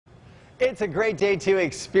It's a great day to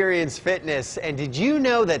experience fitness. And did you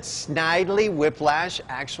know that Snidely Whiplash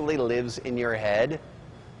actually lives in your head?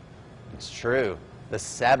 It's true. The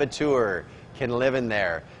saboteur can live in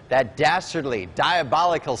there. That dastardly,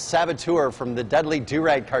 diabolical saboteur from the Dudley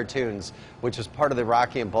Do-Right cartoons, which was part of the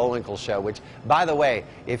Rocky and Bullwinkle show, which, by the way,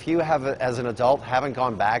 if you have, as an adult, haven't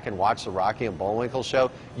gone back and watched the Rocky and Bullwinkle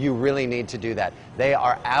show, you really need to do that. They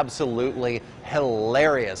are absolutely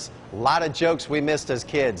hilarious. A lot of jokes we missed as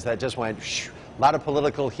kids that just went, shoo, a lot of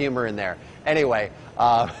political humor in there. Anyway,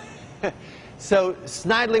 so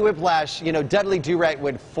Snidely Whiplash, you know, Dudley Do-Right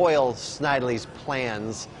would foil Snidely's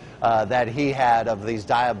plans that he had of these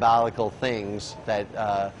diabolical things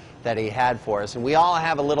that he had for us. And we all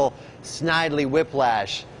have a little Snidely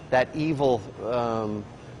Whiplash, that evil,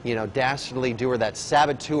 you know, dastardly doer, that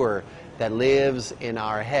saboteur that lives in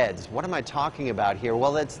our heads. What am I talking about here?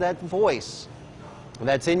 Well, it's that voice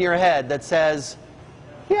that's in your head that says,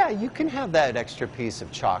 yeah, you can have that extra piece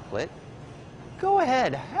of chocolate. Go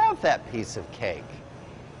ahead, have that piece of cake.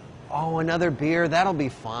 Oh, another beer, that'll be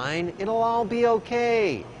fine. It'll all be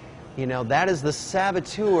okay. You know, that is the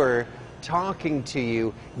saboteur talking to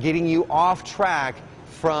you, getting you off track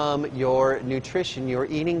from your nutrition, your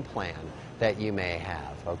eating plan that you may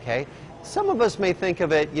have, okay? Some of us may think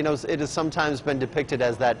of it, you know, it has sometimes been depicted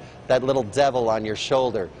as that little devil on your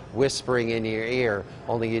shoulder whispering in your ear,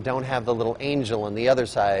 only you don't have the little angel on the other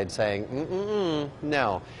side saying,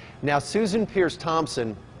 no. Now, Susan Peirce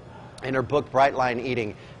Thompson, in her book Bright Line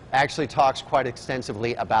Eating, actually talks quite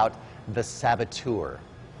extensively about the saboteur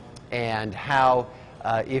and how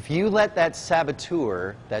if you let that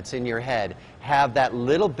saboteur that's in your head have that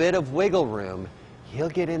little bit of wiggle room, he'll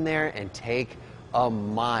get in there and take a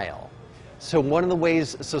mile. So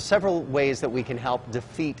several ways that we can help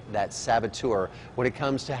defeat that saboteur when it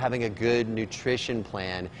comes to having a good nutrition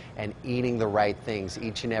plan and eating the right things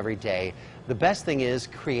each and every day. The best thing is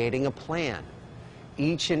creating a plan.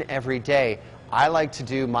 Each and every day, I like to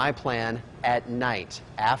do my plan at night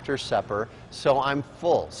after supper, so I'm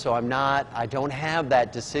full, so I don't have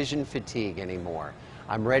that decision fatigue anymore.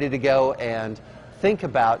 I'm ready to go and think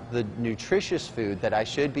about the nutritious food that I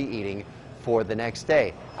should be eating for the next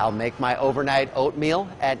day. I'll make my overnight oatmeal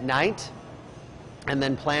at night and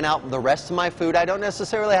then plan out the rest of my food. I don't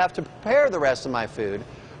necessarily have to prepare the rest of my food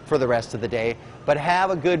for the rest of the day, but have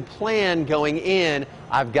a good plan going in.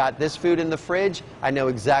 I've got this food in the fridge. I know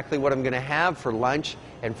exactly what I'm going to have for lunch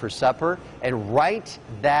and for supper, and write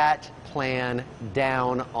that plan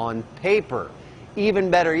down on paper.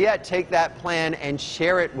 Even better yet, take that plan and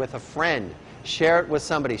share it with a friend. Share it with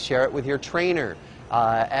somebody. Share it with your trainer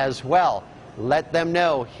as well. Let them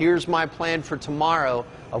know, here's my plan for tomorrow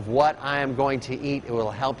of what I am going to eat. It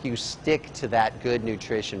will help you stick to that good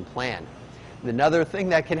nutrition plan. Another thing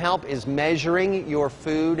that can help is measuring your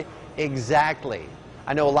food exactly.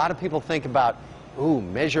 I know a lot of people think about, ooh,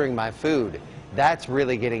 measuring my food. That's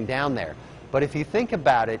really getting down there. But if you think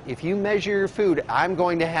about it, if you measure your food, I'm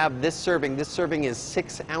going to have this serving is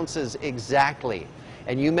 6 ounces exactly.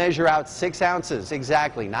 And you measure out 6 ounces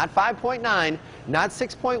exactly, not 5.9, not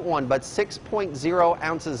 6.1, but 6.0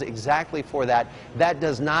 ounces exactly for that. That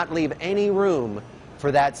does not leave any room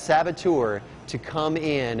for that saboteur to come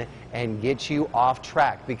in and get you off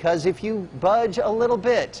track. Because if you budge a little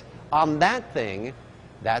bit on that thing,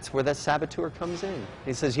 that's where the saboteur comes in.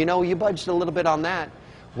 He says, you know, you budged a little bit on that.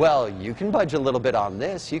 Well, you can budge a little bit on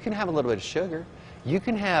this. You can have a little bit of sugar. You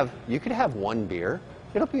could have 1 beer.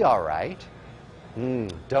 It'll be all right.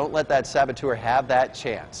 Don't let that saboteur have that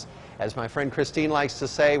chance. As my friend Christine likes to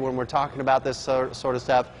say when we're talking about this sort of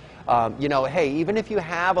stuff, you know, hey, even if you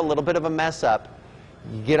have a little bit of a mess up,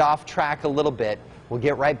 you get off track a little bit, we'll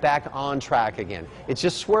get right back on track again. It's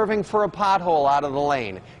just swerving for a pothole out of the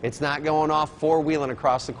lane. It's not going off four-wheeling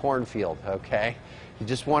across the cornfield, okay? You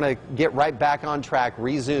just want to get right back on track,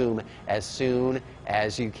 resume as soon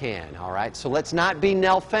as you can, all right? So let's not be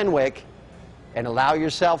Nell Fenwick and allow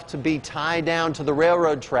yourself to be tied down to the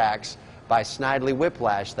railroad tracks by Snidely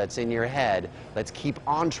Whiplash that's in your head. Let's keep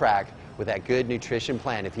on track with that good nutrition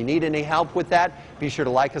plan. If you need any help with that, be sure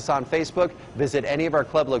to like us on Facebook, visit any of our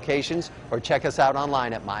club locations, or check us out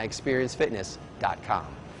online at myexperiencefitness.com.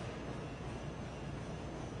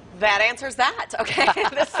 That answers that. Okay,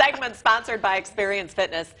 this segment's sponsored by Experience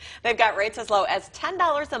Fitness. They've got rates as low as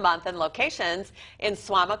 $10 a month in locations in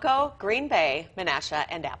Suamico, Green Bay, Menasha,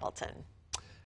 and Appleton.